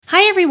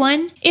Hi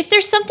everyone! If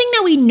there's something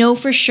that we know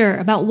for sure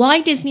about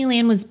why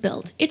Disneyland was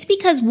built, it's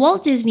because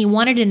Walt Disney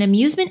wanted an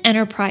amusement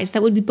enterprise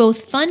that would be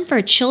both fun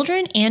for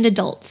children and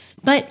adults.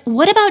 But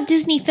what about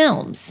Disney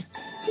films?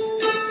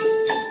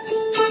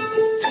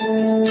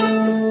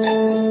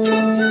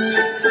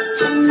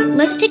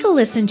 Let's take a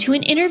listen to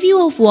an interview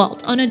of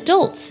Walt on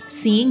adults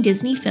seeing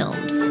Disney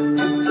films.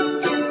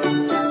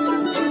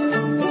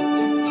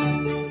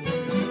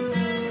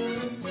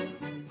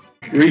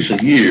 In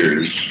recent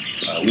years,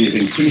 we have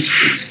increased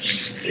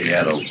the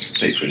adult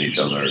patronage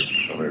on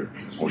our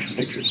motion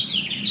pictures.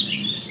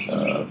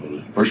 When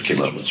it first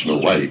came out with Snow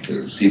White,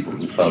 there were people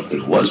who felt that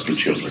it was for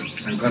children.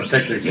 I'm going to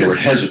take their kids. They were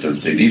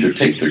hesitant. They'd either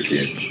take their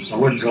kids, I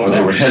wouldn't go or they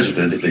out. were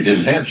hesitant if they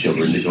didn't have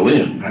children to go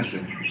in. I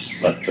see.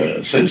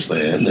 But since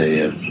then, they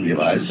have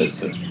realized that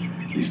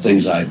these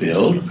things I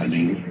build, have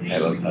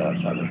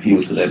an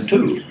appeal to them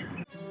too.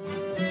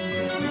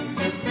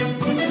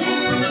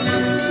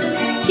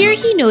 Here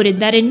he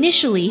noted that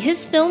initially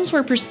his films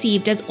were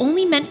perceived as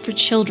only meant for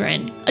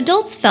children.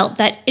 Adults felt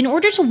that in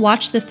order to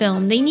watch the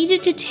film, they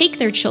needed to take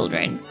their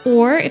children,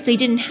 or if they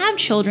didn't have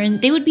children,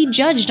 they would be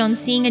judged on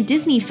seeing a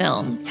Disney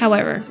film.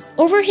 However,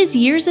 over his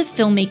years of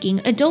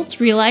filmmaking,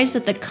 adults realized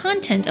that the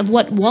content of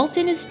what Walt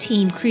and his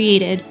team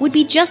created would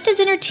be just as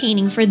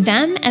entertaining for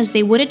them as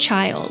they would a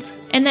child.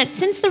 And that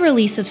since the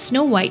release of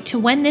Snow White to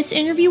when this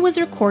interview was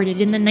recorded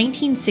in the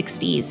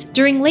 1960s,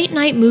 during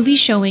late-night movie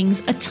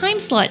showings, a time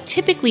slot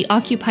typically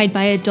occupied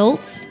by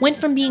adults went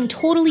from being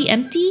totally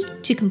empty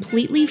to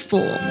completely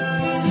full.